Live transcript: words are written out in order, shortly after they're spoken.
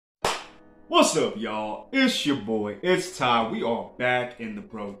What's up, y'all? It's your boy, it's Ty. We are back in the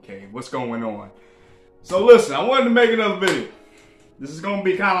bro cave. What's going on? So listen, I wanted to make another video. This is gonna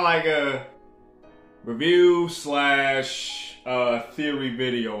be kind of like a review slash theory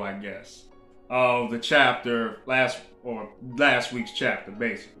video, I guess, of the chapter last week's chapter,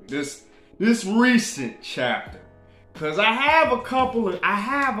 basically. This recent chapter, because I have a couple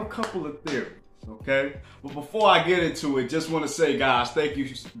of theories. Okay, but before I get into it, just want to say, guys, thank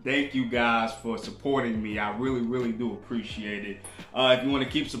you guys for supporting me. I really do appreciate it. If you want to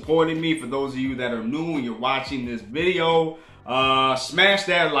keep supporting me, for those of you that are new and you're watching this video, smash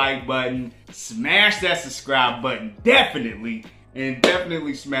that like button, smash that subscribe button, definitely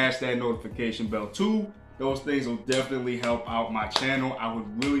smash that notification bell too. Those things will definitely help out my channel. I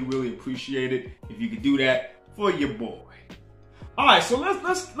would really appreciate it if you could do that for your boy. All right, so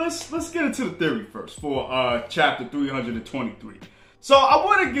let's get into the theory first for chapter 323. So I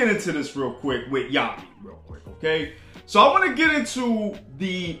want to get into this real quick with Yami, real quick, okay? So I want to get into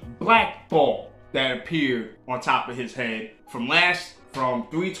the black ball that appeared on top of his head from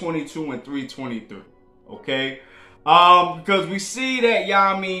 322 and 323, okay? Because we see that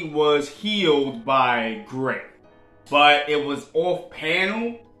Yami was healed by Gray, but it was off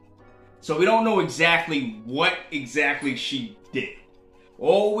panel, so we don't know exactly what she did.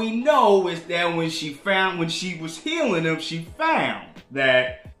 All we know is that when she was healing him, she found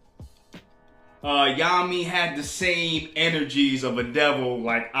that Yami had the same energies of a devil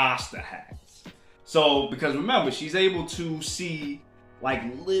like Asta has. So, because remember, she's able to see like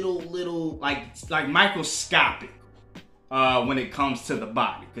little like microscopic when it comes to the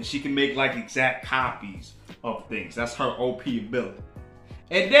body, because she can make like exact copies of things. That's her OP ability.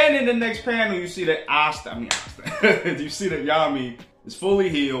 And then in the next panel, you see that you see that Yami is fully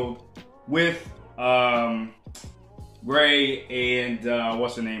healed with Gray and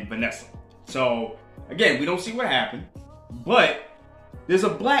what's her name, Vanessa. So again, we don't see what happened, but there's a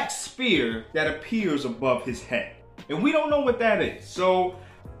black spear that appears above his head, and we don't know what that is. So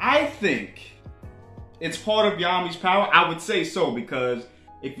I think it's part of Yami's power. I would say so, because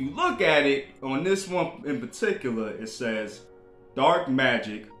if you look at it on this one in particular, it says Dark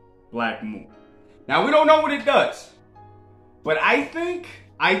Magic, Black Moon. Now we don't know what it does, but I think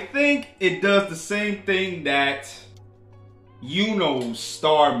it does the same thing that Yuno's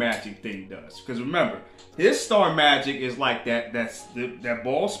Star Magic thing does. Because remember, his Star Magic is like that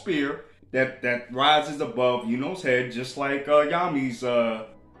ball spear that rises above Yuno's head, just like Yami's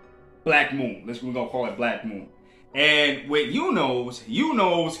Black Moon. We're gonna call it Black Moon. And with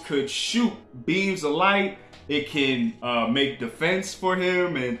Yuno's could shoot beams of light. It can make defense for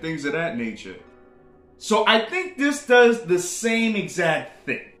him and things of that nature. So I think this does the same exact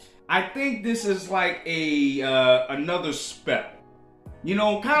thing. I think this is like another spell. You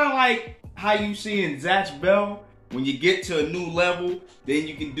know, kind of like how you see in Zatch Bell, when you get to a new level, then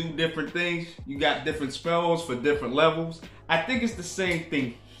you can do different things. You got different spells for different levels. I think it's the same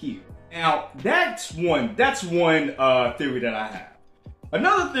thing here. Now, that's one theory that I have.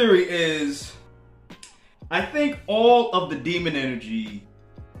 Another theory is, I think all of the demon energy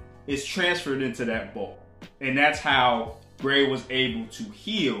is transferred into that ball. And that's how Gray was able to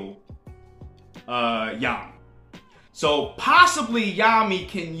heal Yami. So possibly Yami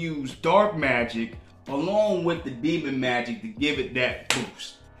can use dark magic along with the demon magic to give it that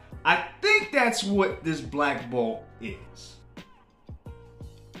boost. I think that's what this black ball is.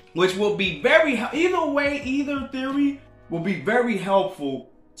 Which will be either theory will be very helpful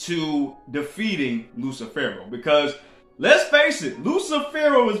to defeating LUCIFERO, because let's face it,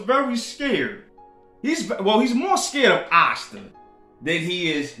 LUCIFERO is very scared. He's more scared of Asta than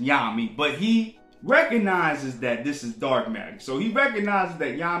he is Yami, but he recognizes that this is dark magic. So he recognizes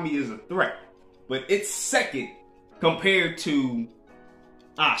that Yami is a threat, but it's second compared to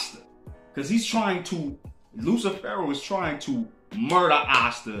Asta, because LUCIFERO is trying to murder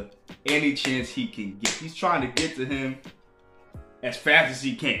Asta any chance he can get. He's trying to get to him as fast as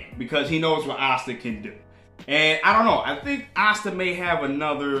he can, because he knows what Asta can do. And I don't know, I think Asta may have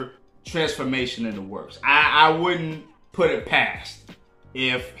another transformation in the works. I wouldn't put it past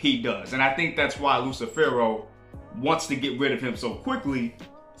if he does. And I think that's why LUCIFERO wants to get rid of him so quickly,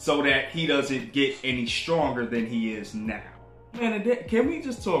 so that he doesn't get any stronger than he is now. Man, can we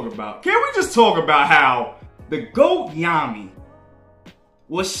just talk about how the GOAT Yami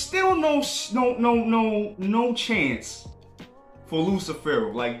was still no chance for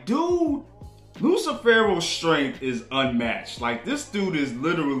LUCIFERO? Like, dude, LUCIFERO's strength is unmatched. Like, this dude is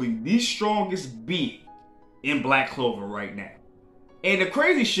literally the strongest being in Black Clover right now. And the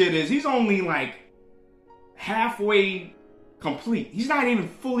crazy shit is, he's only like halfway complete. He's not even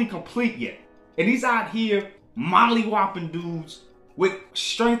fully complete yet. And he's out here molly-whopping dudes with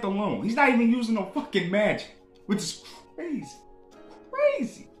strength alone. He's not even using no fucking magic, which is crazy.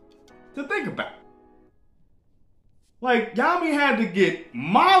 Crazy to think about. Like, Yami had to get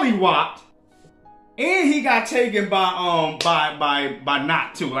molly-whopped, and he got taken by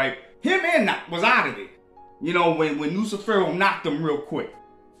Not too. Like, him and Not was out of there. You know, when LUCIFERO knocked him real quick.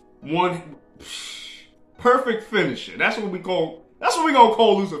 One perfect finisher. That's what we gonna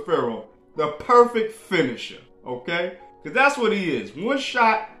call LUCIFERO. The perfect finisher. Okay? Because that's what he is. One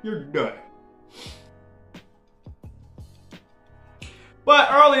shot, you're done. But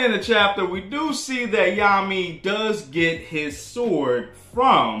early in the chapter, we do see that Yami does get his sword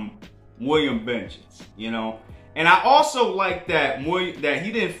from William Vengeance, you know? And I also like that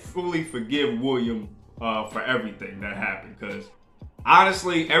he didn't fully forgive William for everything that happened. Because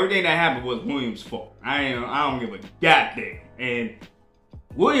honestly, everything that happened was William's fault. I don't give a goddamn. And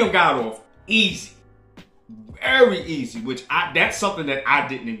William got off easy. Very easy, which that's something that I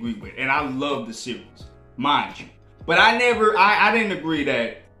didn't agree with. And I love the series, mind you. But I didn't agree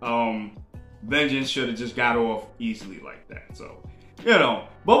that Vengeance should have just got off easily like that. So, you know.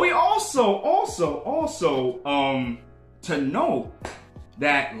 But we also to note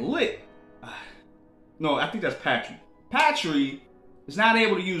that no, I think that's Patry. Patry is not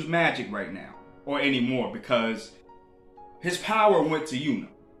able to use magic right now or anymore because his power went to Yuna.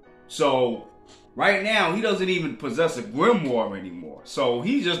 So right now he doesn't even possess a grimoire anymore. So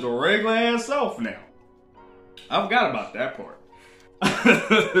he's just a regular ass self now. I forgot about that part.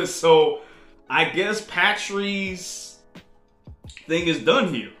 So I guess Patry's thing is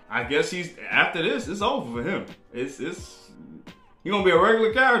done here. I guess after this, it's over for him. He's gonna be a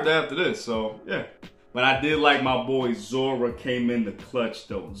regular character after this. So yeah. But I did like my boy Zora came in the clutch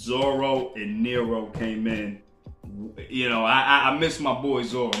though. Zoro and Nero came in. You know, I miss my boy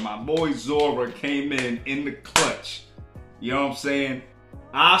Zora. My boy Zora came in the clutch. You know what I'm saying?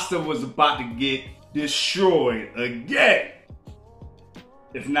 Asta was about to get destroyed again.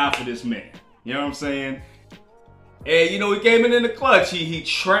 If not for this man. You know what I'm saying? And you know, he came in the clutch. He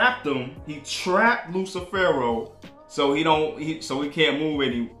trapped him. He trapped LUCIFERO so he can't move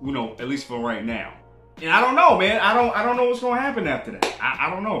any, you know, at least for right now. And I don't know, man. I don't know what's gonna happen after that. I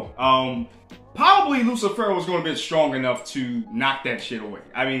don't know. Probably LUCIFERO is gonna be strong enough to knock that shit away.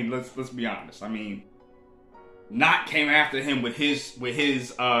 I mean, let's be honest. I mean, Not came after him with his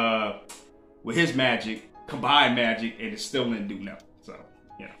magic, combined magic, and it still didn't do nothing. So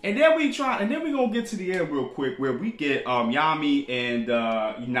yeah. And then we gonna get to the end real quick where we get Yami and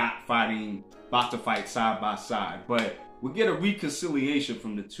Not about to fight side by side, but we get a reconciliation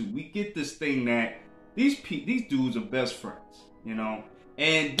from the two. We get this thing that these dudes are best friends, you know.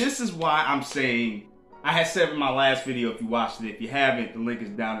 And this is why I'm saying, I had said in my last video, if you watched it, if you haven't, the link is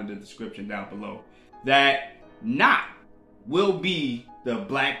down in the description down below, that Not will be the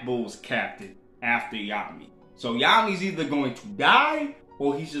Black Bulls captain after Yami. So Yami's either going to die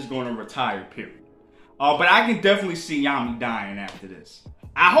or he's just going to retire, period. But I can definitely see Yami dying after this.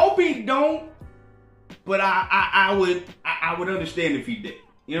 I hope he don't, but I would understand if he did.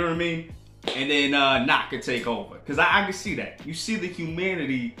 You know what I mean? And then Not could take over. Because I can see that. You see the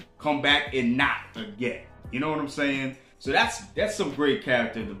humanity come back in Not again. You know what I'm saying? So that's some great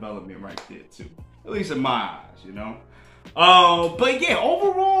character development right there too. At least in my eyes, you know? But yeah,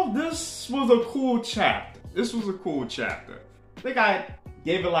 overall, this was a cool chapter. This was a cool chapter. I think I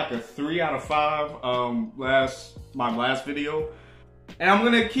gave it like a 3 out of 5 my last video. And I'm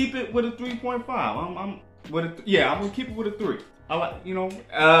gonna keep it with a 3.5. I'm gonna keep it with a 3. I like, you know,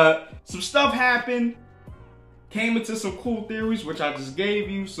 some stuff happened, came into some cool theories, which I just gave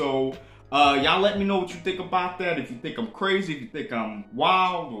you. So y'all let me know what you think about that. If you think I'm crazy, if you think I'm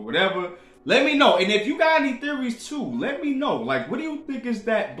wild or whatever, let me know. And if you got any theories too, let me know. Like, what do you think is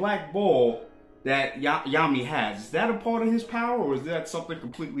that black ball that Yami has? Is that a part of his power or is that something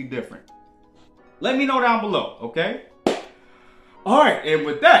completely different? Let me know down below, okay? All right, and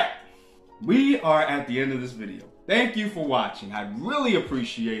with that, we are at the end of this video. Thank you for watching. I really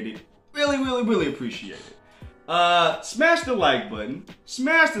appreciate it. Really appreciate it. Smash the like button.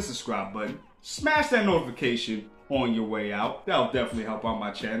 Smash the subscribe button. Smash that notification on your way out. That'll definitely help out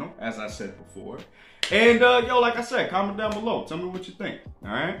my channel, as I said before. And, yo, like I said, comment down below. Tell me what you think,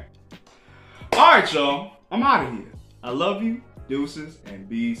 all right? All right, y'all. I'm out of here. I love you. Deuces. And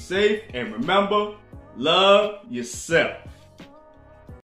be safe. And remember, love yourself.